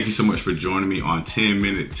Thank you so much for joining me on 10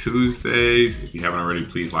 Minute Tuesdays. If you haven't already,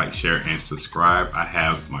 please like, share, and subscribe. I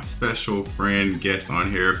have my special friend guest on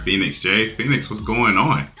here, Phoenix J. Phoenix, what's going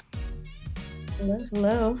on? Hello,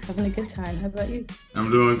 hello. Having a good time. How about you? I'm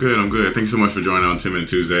doing good. I'm good. Thank you so much for joining on 10 Minute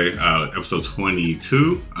Tuesday, episode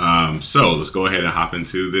 22. So let's go ahead and hop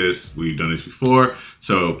into this. We've done this before.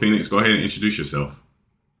 So, Phoenix, go ahead and introduce yourself.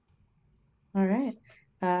 All right.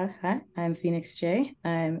 Hi, I'm Phoenix J.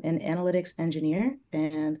 I'm an analytics engineer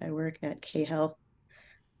and I work at K Health.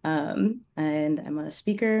 And I'm a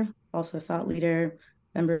speaker, also a thought leader,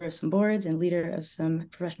 member of some boards, and leader of some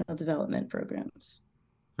professional development programs.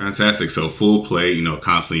 Fantastic. So full play,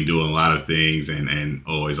 constantly doing a lot of things and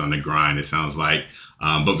always on the grind, it sounds like.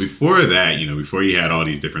 But before that, before you had all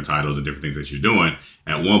these different titles and different things that you're doing,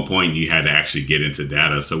 at one point you had to actually get into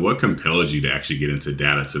data. So what compelled you to actually get into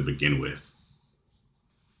data to begin with?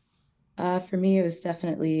 For me, it was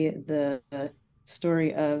definitely the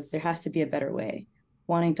story of there has to be a better way,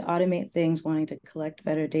 wanting to automate things, wanting to collect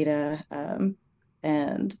better data.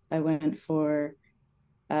 And I went for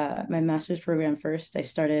my master's program first. I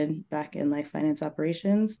started back in like finance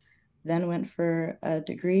operations, then went for a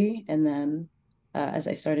degree. And then as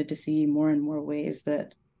I started to see more and more ways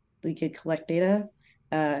that we could collect data,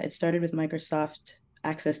 it started with Microsoft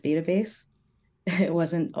Access Database. It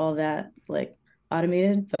wasn't all that like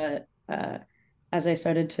automated, but as I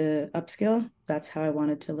started to upskill, that's how I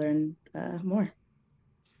wanted to learn more.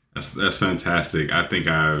 That's fantastic. I think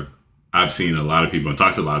I've seen a lot of people and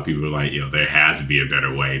talked to a lot of people who are like, there has to be a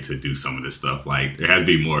better way to do some of this stuff. Like there has to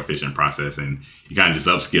be a more efficient process, and you kind of just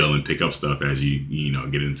upskill and pick up stuff as you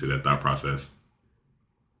get into that thought process.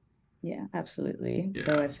 Yeah, absolutely.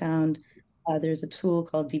 So Yeah. I found there's a tool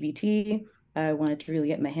called DBT. I wanted to really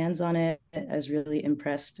get my hands on it. I was really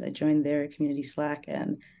impressed. I joined their community Slack,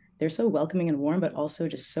 and they're so welcoming and warm, but also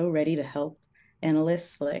just so ready to help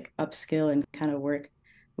analysts like upskill and kind of work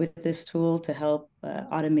with this tool to help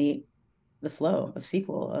automate the flow of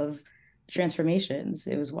SQL, of transformations.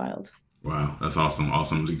 It was wild. Wow, that's awesome.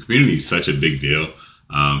 Awesome. The community is such a big deal.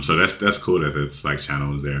 So that's cool that the Slack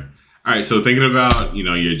channel is there. All right. So thinking about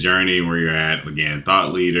your journey, where you're at again,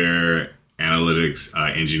 thought leader, analytics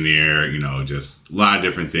engineer, just a lot of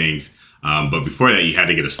different things. But before that, you had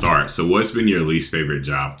to get a start. So what's been your least favorite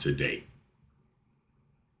job to date?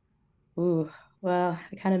 Ooh, well,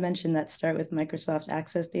 I kind of mentioned that start with Microsoft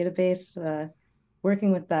Access Database.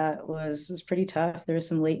 Working with that was pretty tough. There were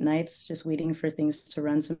some late nights just waiting for things to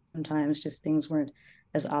run. Sometimes just things weren't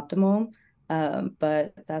as optimal.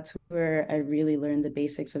 But that's where I really learned the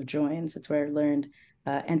basics of joins. It's where I learned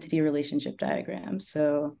entity relationship diagrams.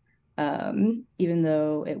 So even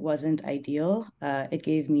though it wasn't ideal, it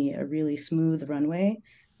gave me a really smooth runway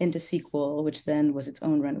into SQL, which then was its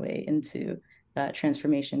own runway into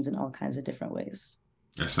transformations in all kinds of different ways.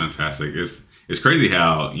 That's fantastic. It's crazy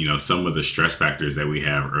how some of the stress factors that we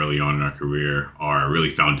have early on in our career are really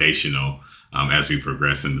foundational as we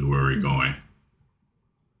progress into where we're going.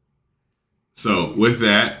 So with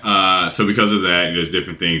that, so because of that, there's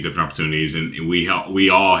different things, different opportunities, and we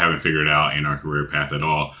all haven't figured out in our career path at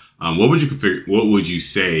all. What would you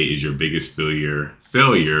say is your biggest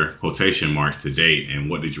failure quotation marks to date, and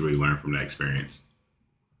what did you really learn from that experience?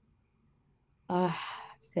 Uh,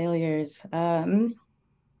 Failures.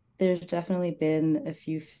 There's definitely been a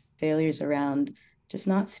few failures around just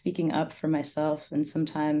not speaking up for myself. And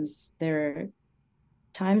sometimes there are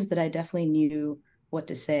times that I definitely knew what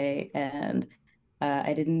to say, and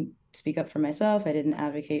I didn't speak up for myself. I didn't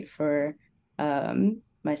advocate for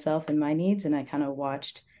myself and my needs, and I kind of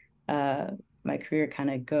watched uh, my career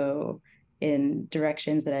kind of go in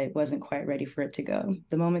directions that I wasn't quite ready for it to go.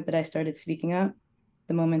 The moment that I started speaking up,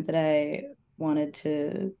 the moment that I wanted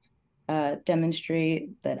to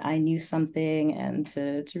demonstrate that I knew something and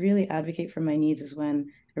to really advocate for my needs is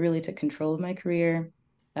when I really took control of my career.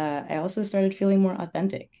 I also started feeling more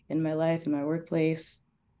authentic in my life, in my workplace,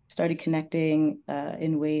 started connecting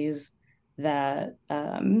in ways that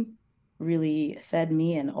really fed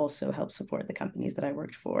me and also helped support the companies that I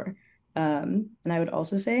worked for. And I would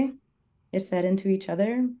also say it fed into each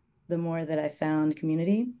other. The more that I found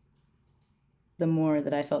community, the more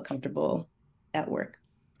that I felt comfortable at work.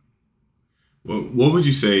 Well, what would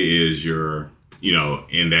you say is your,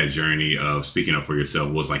 in that journey of speaking up for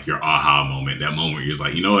yourself was like your aha moment, that moment you're just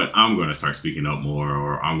like, you know what, I'm going to start speaking up more,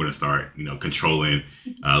 or I'm going to start, controlling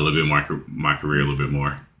a little bit my career a little bit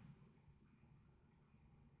more.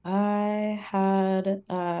 I had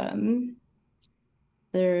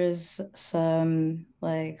there's some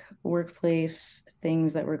like workplace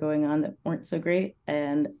things that were going on that weren't so great,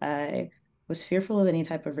 and I was fearful of any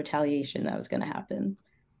type of retaliation that was going to happen.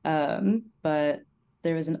 But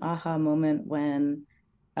there was an aha moment when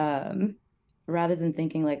um, rather than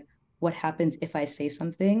thinking like, what happens if I say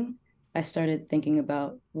something, I started thinking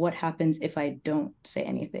about what happens if I don't say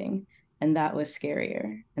anything. And that was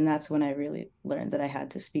scarier. And that's when I really learned that I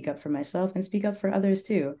had to speak up for myself and speak up for others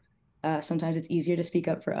too. Sometimes it's easier to speak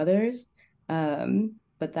up for others,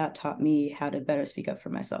 but that taught me how to better speak up for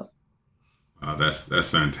myself.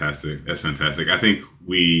 That's fantastic. That's fantastic. I think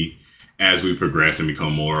we, as we progress and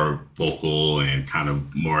become more vocal and kind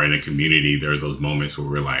of more in a community, there's those moments where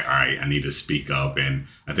we're like, all right, I need to speak up, and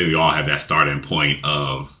I think we all have that starting point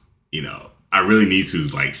of, I really need to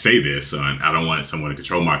like say this, and I don't want someone to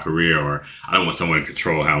control my career, or I don't want someone to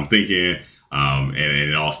control how I'm thinking. And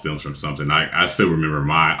it all stems from something. I still remember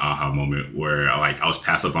my aha moment where I was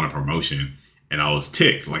passed up on a promotion and I was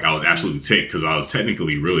ticked. Like I was absolutely ticked because I was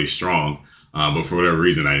technically really strong. But for whatever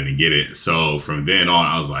reason, I didn't get it. So from then on,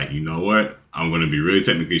 I was like, you know what? I'm going to be really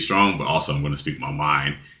technically strong, but also I'm going to speak my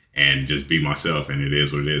mind and just be myself. And it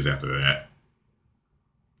is what it is after that.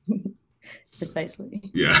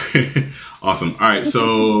 Precisely. Yeah. Awesome. All right.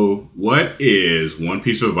 So what is one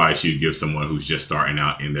piece of advice you'd give someone who's just starting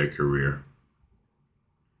out in their career?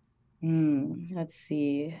 Let's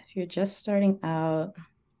see. If you're just starting out,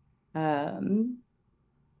 um,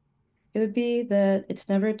 it would be that it's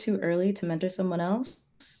never too early to mentor someone else.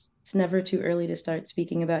 It's never too early to start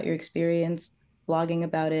speaking about your experience, blogging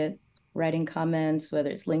about it, writing comments, whether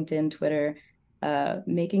it's LinkedIn, Twitter,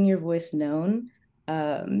 making your voice known.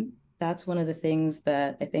 That's one of the things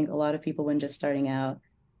that I think a lot of people, when just starting out,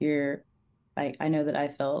 you're, I know that I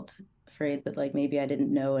felt afraid that like maybe I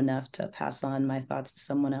didn't know enough to pass on my thoughts to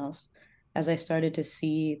someone else. As I started to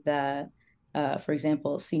see that, for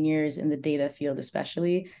example, seniors in the data field,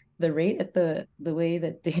 especially, the rate at the way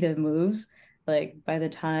that data moves, like by the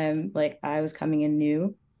time like I was coming in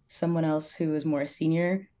new, someone else who was more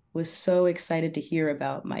senior was so excited to hear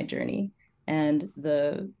about my journey. And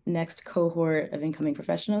the next cohort of incoming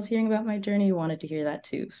professionals hearing about my journey wanted to hear that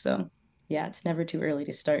too. So yeah, it's never too early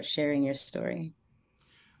to start sharing your story.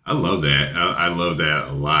 I love that. I love that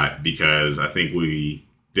a lot because I think we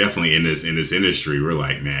definitely in this industry we're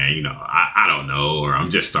like, man, I don't know, or I'm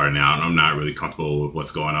just starting out and I'm not really comfortable with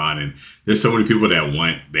what's going on. And there's so many people that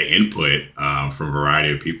want the input from a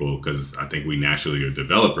variety of people because I think we naturally are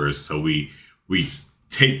developers, so we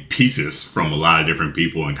take pieces from a lot of different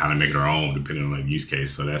people and kind of make it our own depending on the use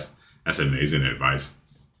case. So that's amazing advice.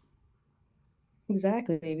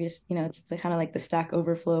 Exactly. We just, it's kind of like the Stack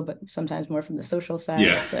Overflow, but sometimes more from the social side.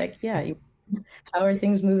 Yeah. It's like, yeah, how are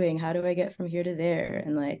things moving? How do I get from here to there?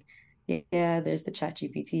 And like, yeah, there's the Chat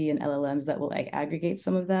GPT and LLMs that will like aggregate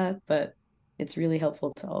some of that, but it's really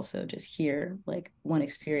helpful to also just hear like one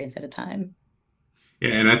experience at a time.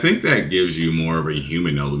 Yeah, and I think that gives you more of a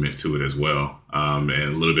human element to it as well, and a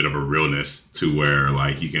little bit of a realness to where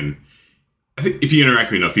like you can. I think if you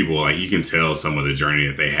interact with enough people, like you can tell some of the journey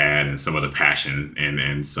that they had and some of the passion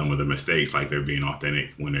and some of the mistakes, like they're being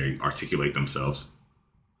authentic when they articulate themselves.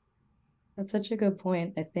 That's such a good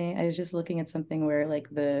point. I think I was just looking at something where like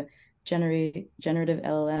the generative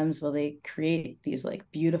LLMs, well, they create these like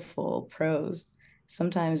beautiful prose.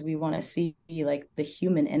 Sometimes we want to see like the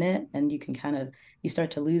human in it, and you can kind of you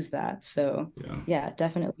start to lose that. So Yeah, yeah,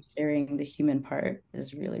 definitely sharing the human part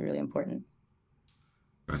is really, really important.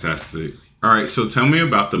 fantastic. All right, so tell me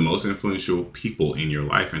about the most influential people in your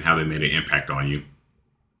life and how they made an impact on you.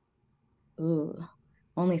 Ooh,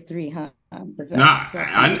 only three, huh? Because No,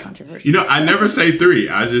 that's maybe controversial. I never say three.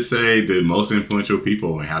 I just say the most influential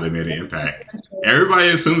people and how they made an impact. Everybody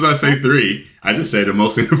assumes I say three. I just say the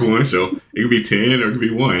most influential. It could be 10 or it could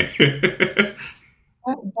be one.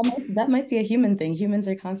 That might be a human thing. Humans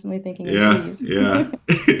are constantly thinking in Yeah, threes. yeah.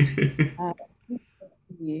 Uh,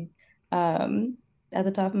 Um, at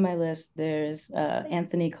the top of my list, there's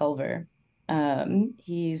Anthony Culver.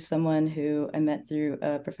 He's someone who I met through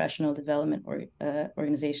a professional development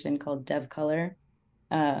organization called DevColor.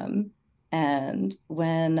 Um, and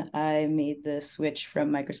when I made the switch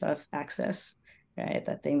from Microsoft Access, right,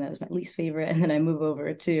 that thing that was my least favorite, and then I move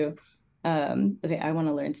over to, okay, I want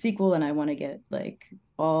to learn SQL and I want to get like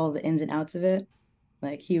all the ins and outs of it.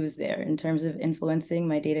 Like he was there in terms of influencing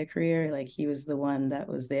my data career. Like he was the one that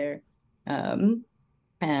was there. Um,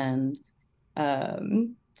 and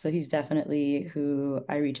so he's definitely who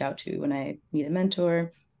I reach out to when I need a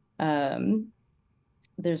mentor. Um,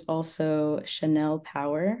 there's also Chanel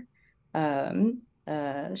Power.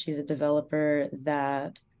 She's a developer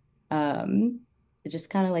that just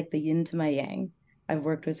kind of like the yin to my yang. I've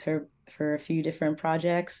worked with her for a few different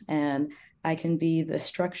projects, and I can be the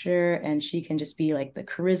structure, and she can just be like the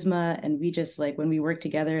charisma. And we just like when we work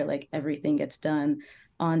together, like everything gets done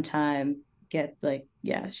on time,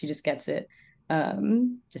 she just gets it.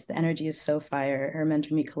 Just the energy is so fire. Her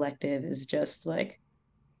Mentor Me collective is just like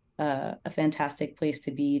a fantastic place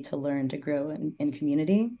to be, to learn, to grow in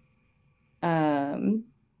community. Um,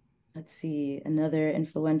 let's see, another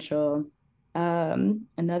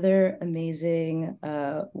amazing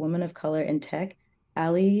woman of color in tech,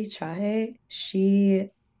 Ali Chahe. She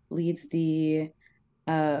leads the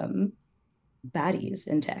um, baddies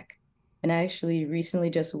in tech. And I actually recently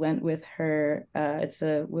just went with her. It's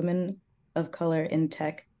a women of color in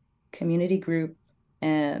tech community group.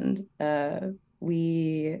 And a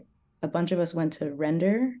bunch of us went to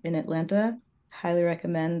Render in Atlanta. Highly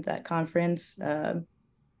recommend that conference.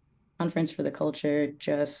 Conference for the culture.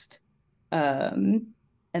 Just um,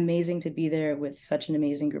 amazing to be there with such an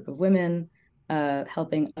amazing group of women,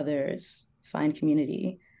 helping others find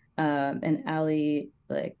community. And Ali,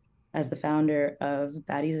 like, as the founder of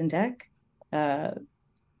Baddies in Tech, uh,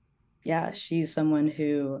 yeah, she's someone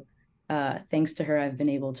who, thanks to her, I've been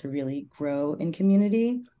able to really grow in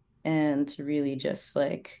community and to really just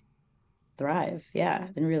like thrive. Yeah,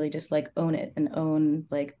 and really just like own it and own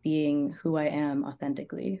like being who I am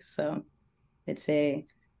authentically. So I'd say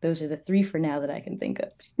those are the three for now that I can think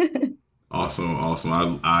of. Awesome,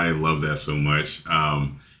 awesome. I love that so much.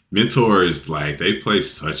 Mentors, like, they play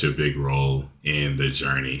such a big role in the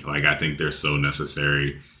journey. Like, I think they're so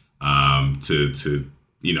necessary, to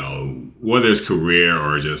whether it's career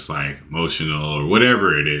or just like emotional or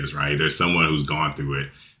whatever it is, right? There's someone who's gone through it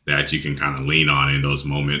that you can kind of lean on in those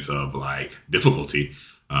moments of like difficulty.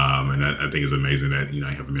 And I think it's amazing that, you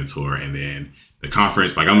have a mentor. And then the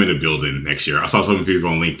conference, like, I'm in the building next year. I saw some people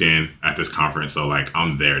on LinkedIn at this conference. So like,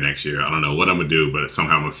 I'm there next year. I don't know what I'm gonna do, but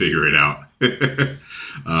somehow I'm gonna figure it out.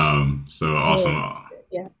 So awesome.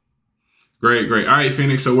 Yeah. Great, great. All right,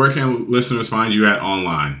 Phoenix. So where can listeners find you at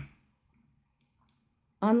online?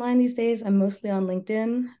 Online these days, I'm mostly on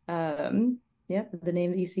LinkedIn. Yep, the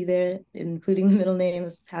name that you see there, including the middle name,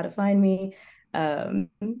 is how to find me. And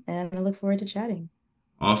I look forward to chatting.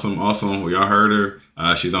 Awesome, awesome. Well, y'all heard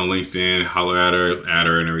her. She's on LinkedIn. Holler at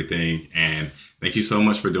her, and everything. And thank you so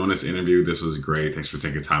much for doing this interview. This was great. Thanks for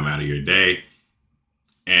taking time out of your day.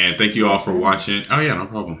 And thank you all for watching. Oh yeah, no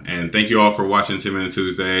problem. And thank you all for watching 10 Minute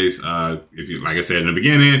Tuesdays. If you, like I said in the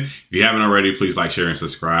beginning, if you haven't already, please like, share, and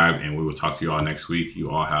subscribe. And we will talk to you all next week.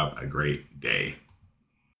 You all have a great day.